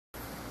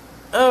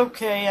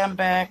Okay, I'm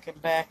back and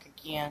back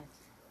again.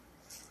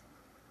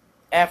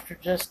 After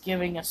just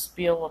giving a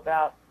spiel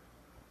about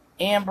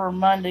Amber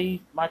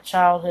Mundy, my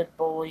childhood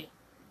bully,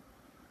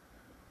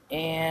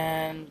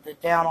 and the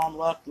down on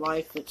luck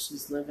life that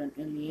she's living,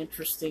 and the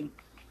interesting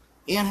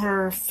in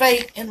her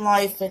fate in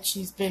life that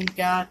she's been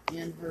got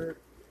in her,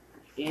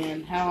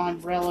 and how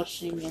I'm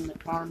relishing in the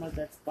karma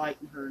that's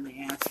biting her in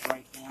the ass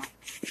right now.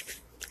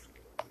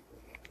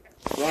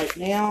 Right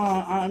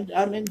now,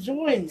 I'm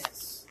enjoying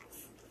this.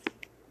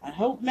 I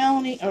hope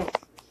Melanie. Oh,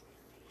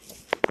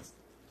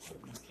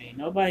 okay.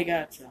 Nobody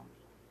got to tell me.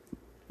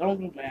 Don't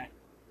go back.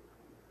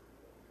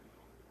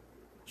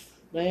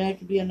 But that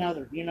could be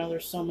another.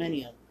 There's so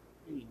many of them.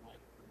 Anyway.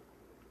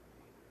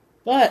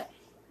 But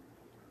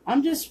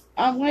I'm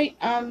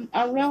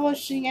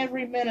relishing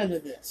every minute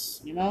of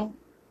this.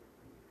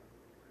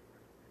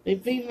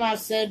 If even I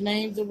said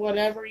names or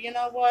whatever, you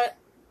know what?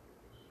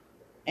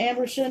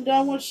 Amber shouldn't have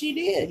done what she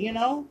did.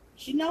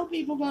 She know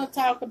people gonna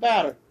talk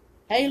about her.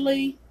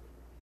 Haley,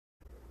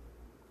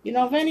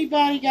 if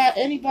anybody got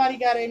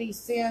any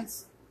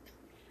sense,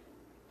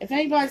 if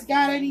anybody's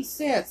got any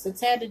sense that's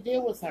had to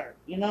deal with her,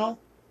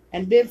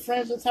 and been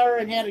friends with her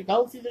and had to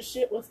go through the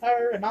shit with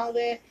her and all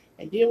that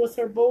and deal with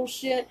her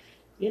bullshit,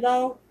 you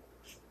know,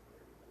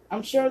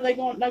 I'm sure they're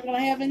not gonna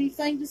have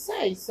anything to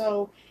say.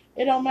 So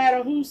it don't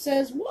matter who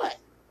says what.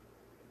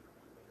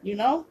 You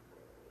know,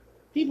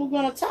 people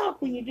gonna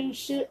talk when you do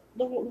shit.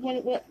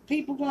 When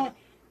people gonna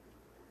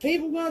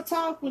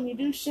talk when you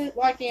do shit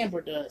like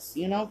Amber does.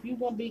 If you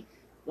gonna be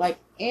like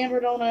Amber,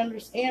 don't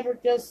understand. Amber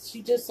does.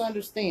 She just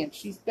understands.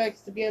 She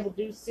expects to be able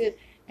to do shit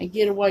and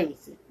get away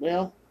with it.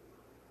 Well,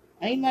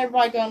 ain't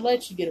everybody gonna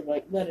let her get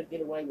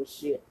away with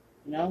shit.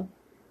 You know.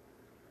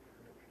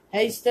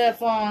 Hey,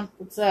 Stefan,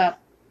 what's up?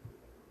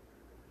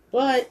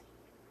 But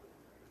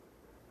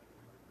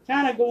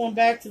kind of going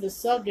back to the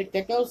subject,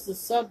 that goes to the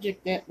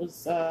subject that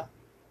was, I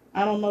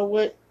don't know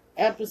what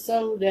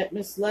episode that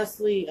Miss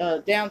Leslie,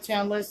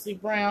 Downtown Leslie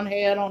Brown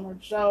had on her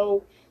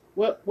show,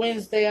 what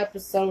Wednesday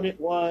episode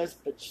it was,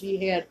 but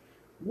she had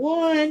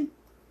one,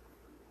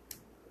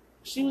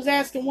 she was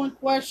asking one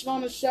question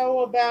on the show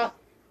about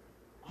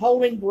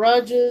holding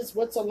grudges.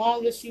 What's the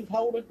longest you've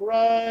held a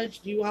grudge?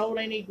 Do you hold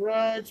any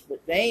grudge?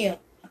 But damn.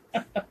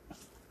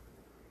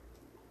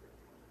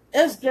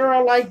 This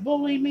girl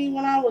bullied me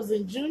when I was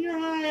in junior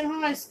high and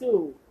high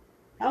school.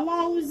 How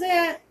long was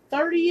that?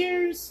 30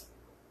 years?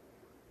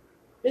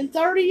 Been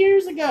 30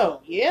 years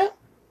ago. Yep.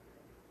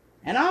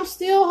 And I'm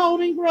still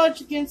holding grudge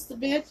against the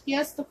bitch.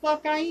 Yes, the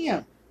fuck I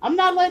am. I'm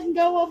not letting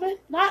go of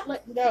it. Not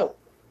letting go.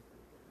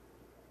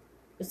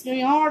 It's going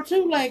to be hard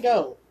to let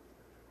go.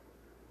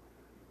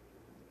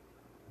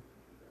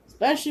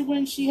 Especially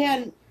when she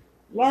hadn't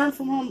learned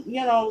from him,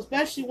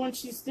 especially when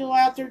she's still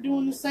out there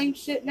doing the same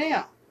shit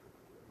now.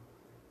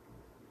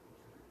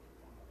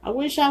 I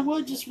wish I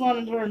would just run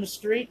into her in the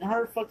street and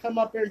her come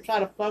up here and try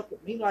to fuck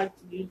with me like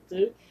you used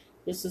to.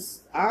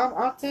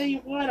 I'll tell you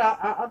what,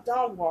 I'll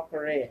dog walk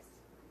her ass.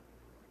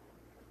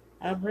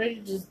 I'm ready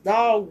to just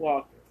dog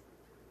walk her.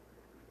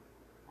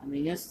 I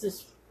mean, it's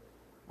just,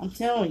 I'm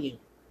telling you,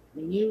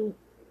 when you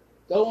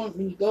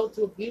go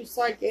through abuse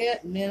like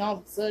that, and then all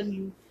of a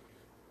sudden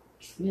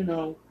you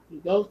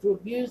go through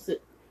abuse,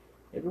 it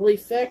really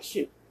affects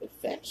you. It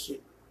affects you.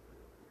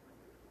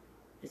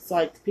 It's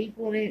like the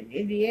people in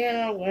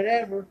Indiana,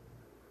 whatever,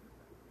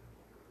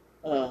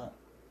 oh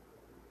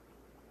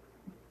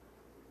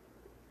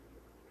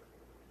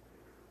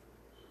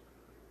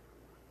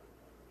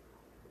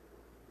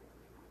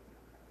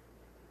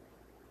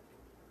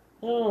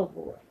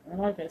boy. And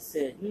like I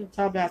said, you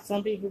talk about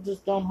some people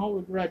just don't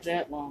hold a grudge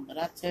that long, but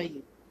I tell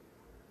you,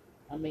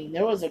 I mean,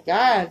 there was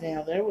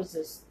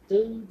this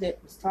dude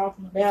that was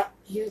talking about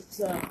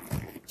his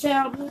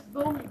childhood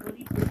bully, but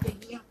he did to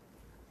him.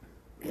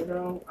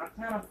 I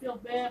kind of feel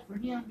bad for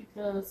him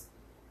because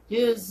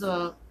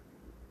the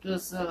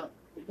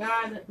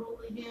guy that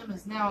bullied him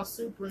is now a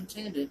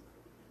superintendent,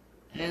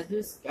 and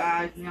this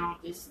guy is now on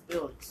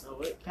disability. So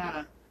it kind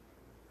of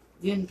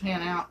didn't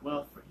pan out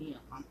well for him.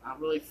 I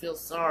really feel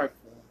sorry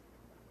for him.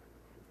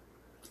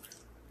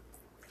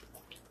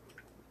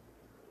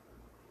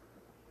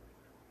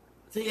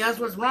 See, that's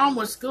what's wrong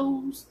with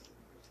schools.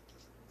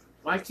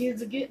 Why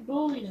kids are getting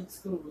bullied in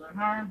school. They're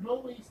hiring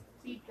bullies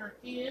to teach our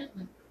kids,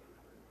 and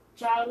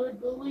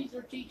childhood bullies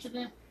are teaching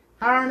them,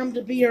 hiring them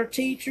to be our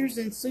teachers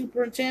and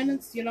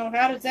superintendents.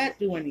 How does that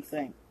do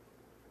anything?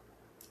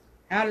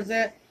 How does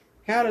that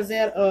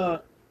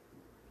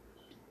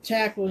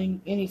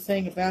tackling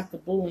anything about the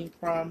bullying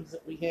problems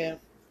that we have?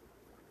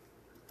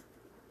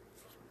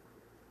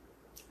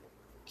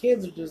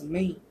 Kids are just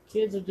mean.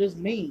 Kids are just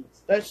mean,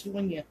 especially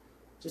when you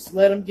just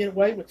let them get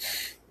away with.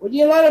 When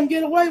you let them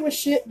get away with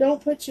shit,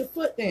 don't put your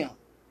foot down.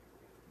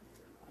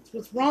 That's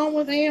what's wrong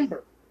with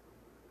Amber.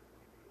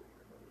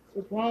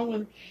 That's what's wrong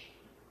with.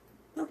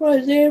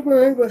 Nobody's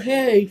ever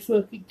had any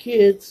fucking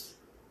kids.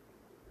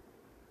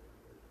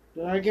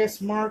 But I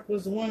guess Mark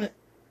was the one that.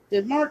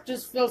 Did Mark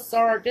just feel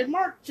sorry? Did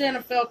Mark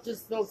Jennifer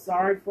just feel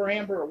sorry for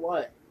Amber or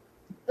what?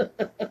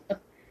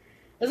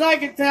 Because I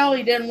could tell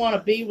he didn't want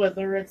to be with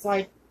her. It's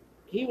like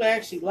he would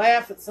actually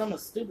laugh at some of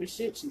the stupid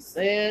shit she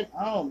said.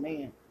 Oh,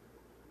 man.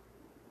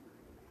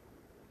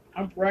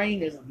 Her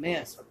brain is a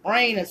mess. Her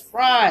brain is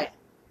fried.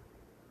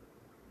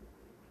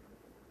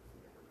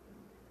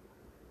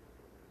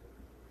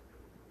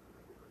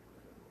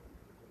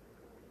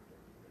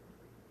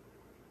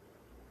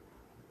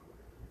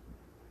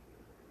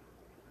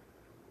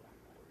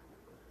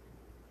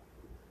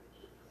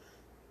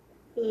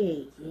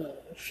 Oh, God.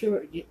 I'm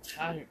sure I get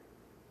tired.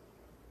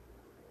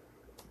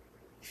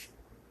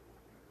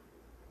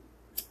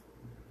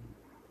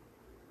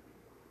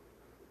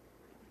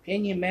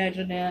 Can you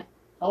imagine that?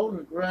 Holding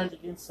a grudge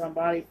against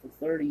somebody for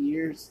 30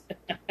 years.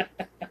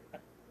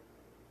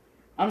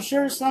 I'm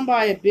sure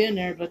somebody had been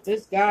there, but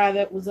this guy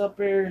that was up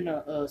there in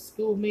a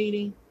school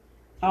meeting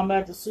talking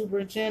about the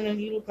superintendent,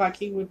 he looked like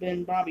he would have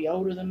been probably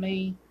older than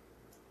me.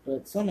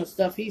 But some of the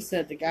stuff he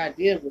said the guy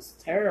did was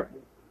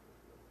terrible.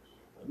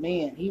 But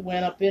man, he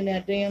went up in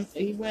that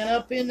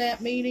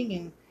meeting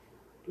and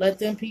let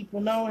them people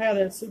know how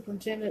that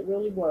superintendent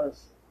really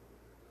was.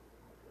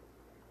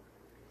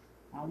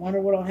 I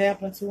wonder what'll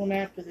happen to him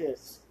after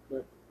this.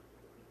 But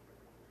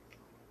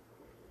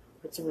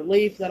it's a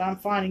relief that I'm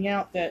finding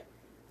out that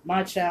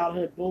my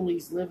childhood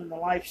bully's living the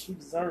life she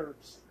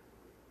deserves.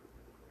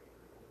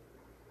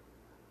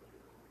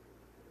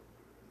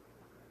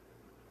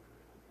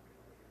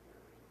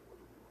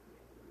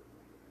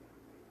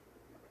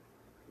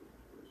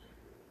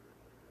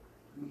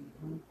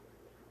 Mm-hmm.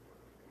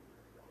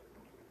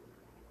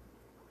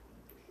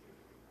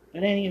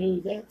 But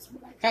anywho, that's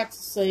what I got to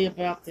say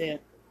about that.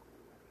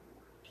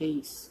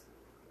 Peace.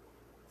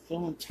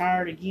 Feeling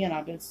tired again.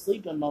 I've been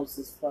sleeping most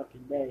this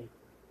fucking day.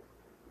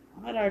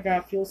 Why do I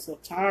gotta feel so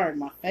tired?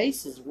 My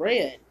face is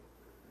red.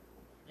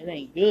 It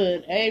ain't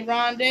good. Hey,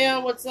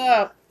 Rondell, what's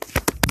up?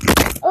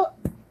 Oh.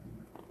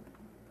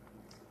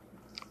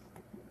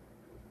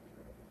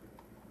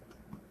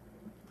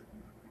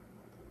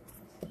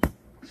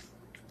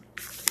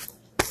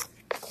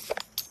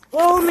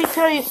 Well, let me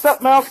tell you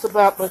something else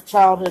about my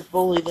childhood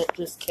bully that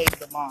just came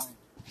to mind.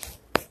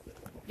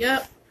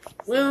 Yep.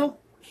 Well,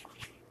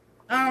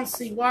 I don't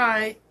see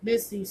why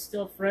Missy's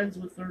still friends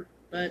with her,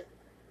 but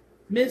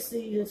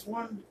Missy, this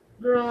one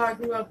girl I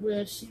grew up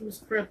with, she was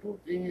crippled,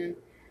 and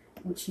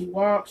when she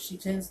walks, she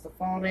tends to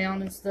fall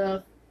down and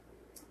stuff.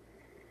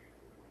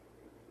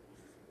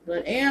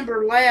 But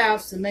Amber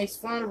laughs and makes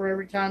fun of her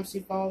every time she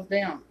falls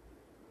down.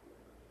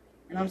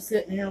 And I'm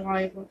sitting here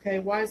like, okay,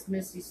 why is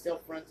Missy still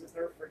friends with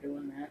her for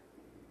doing that?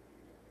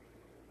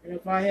 And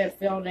if I had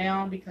fell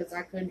down because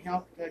I couldn't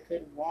help it, I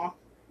couldn't walk,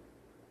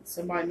 and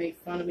somebody made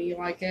fun of me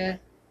like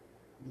that,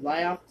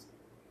 laughed,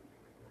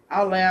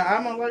 I'll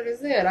laugh. Like I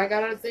said, I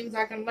got other things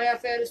I can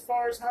laugh at as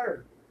far as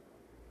her.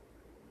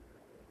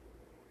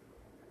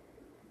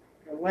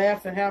 Or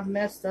laugh at how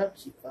messed up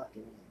she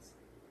fucking is.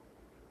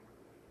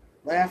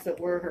 Laugh at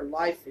where her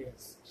life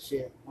is.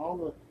 Shit.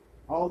 All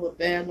the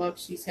bad luck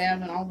she's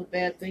having, all the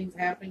bad things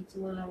happening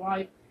to her in her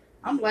life.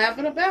 I'm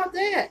laughing about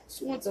that.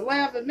 She wants to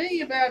laugh at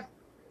me about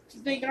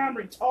she's thinking I'm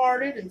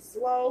retarded and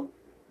slow.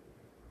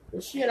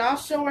 Well, shit, I'll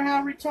show her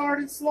how retarded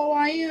and slow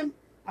I am.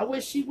 I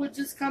wish she would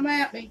just come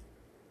at me.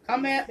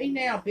 Come at me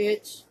now,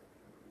 bitch.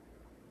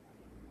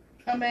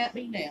 Come at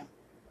me now.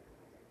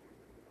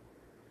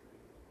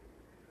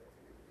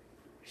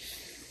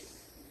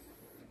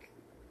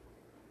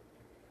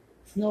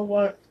 You know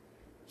what?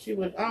 I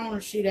wonder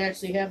if she'd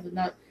actually have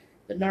the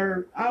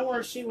nerve. I wonder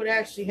if she would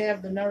actually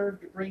have the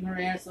nerve to bring her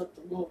ass up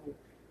to Louisville.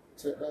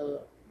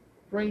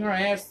 Bring her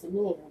ass to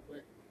Louisville.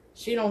 But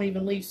she don't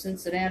even leave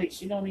Cincinnati.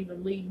 She don't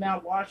even leave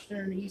Mount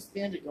Washington and East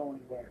Bend to go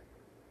anywhere.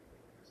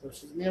 So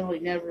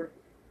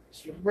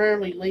she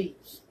rarely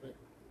leaves. But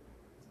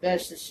it's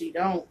best that she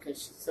don't because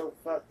she's so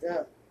fucked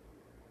up.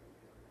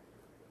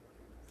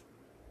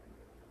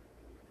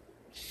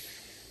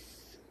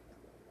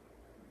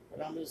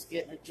 But I'm just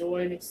getting a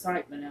joy and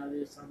excitement out of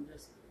this. I'm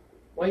just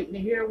waiting to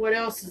hear what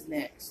else is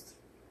next.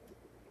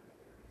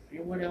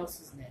 Hear what else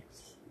is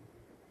next.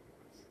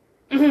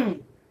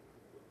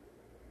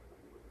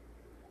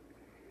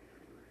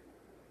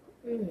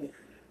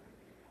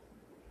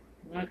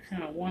 I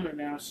kind of wonder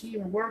now. Is she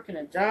even working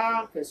a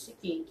job? Because she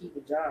can't keep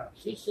a job.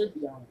 She should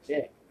be on a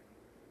check.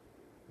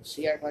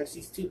 She act like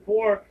she's too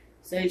poor.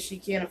 Says she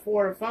can't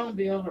afford a phone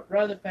bill. Her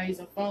brother pays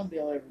a phone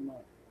bill every month.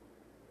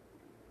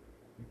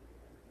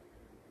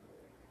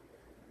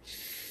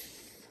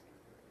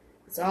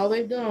 That's all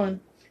they've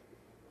done.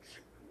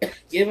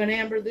 Giving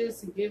Amber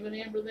this and giving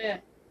Amber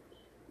that.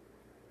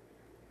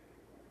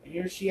 And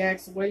here she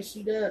acts the way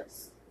she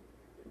does.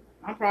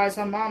 I'm surprised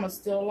her mama's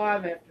still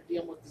alive after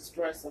dealing with the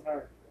stress of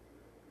her.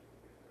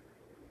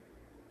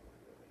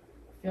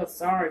 I feel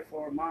sorry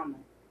for her mama.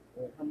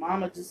 But her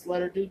mama just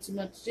let her do too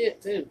much shit,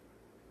 too.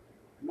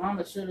 Her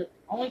mama should have...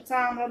 Only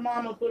time her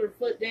mama put her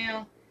foot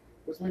down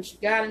was when she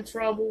got in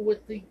trouble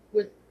with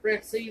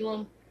Rex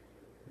Elam.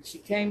 She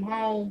came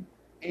home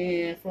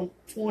and from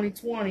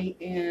 2020,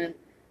 and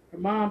her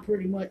mom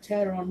pretty much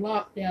had her on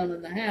lockdown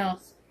in the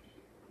house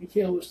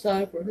until it was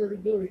time for her to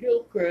go to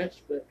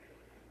Hillcrest. But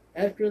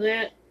after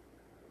that,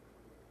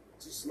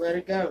 Just let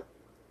it go.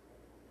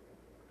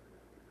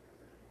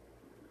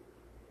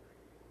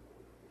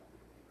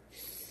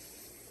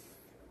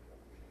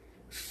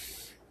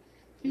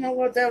 You know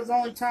what? That was the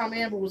only time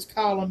Amber was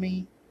calling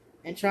me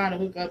and trying to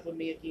hook up with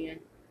me again.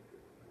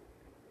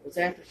 It was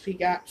after she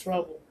got in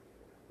trouble.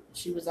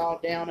 She was all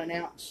down and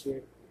out and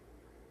shit.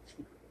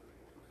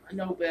 I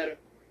know better.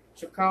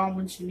 She'll call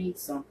when she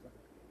needs something.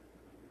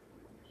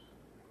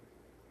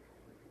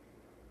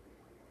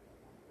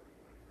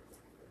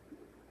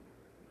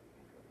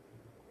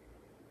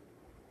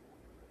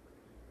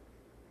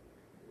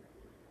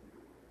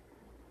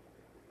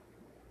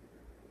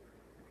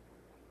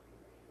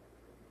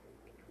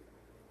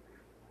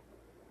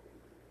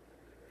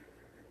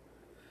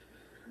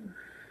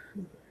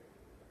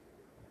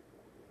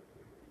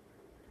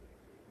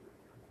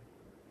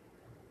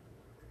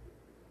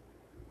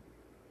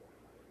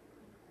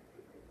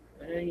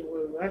 But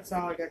anyway, that's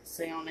all I got to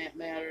say on that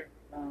matter.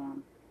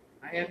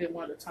 I have been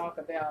wanting to talk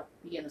about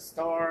being a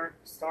star,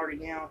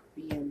 starting out,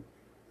 being an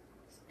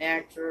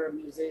actor, a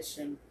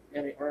musician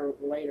at a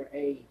later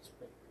age.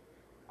 But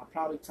I'll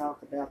probably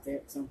talk about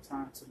that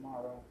sometime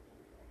tomorrow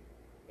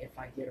if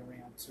I get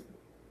around to it.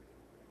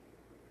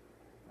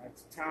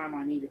 It's time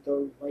I need to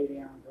go lay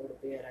down and go to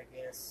bed, I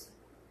guess.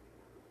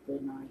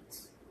 Good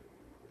night.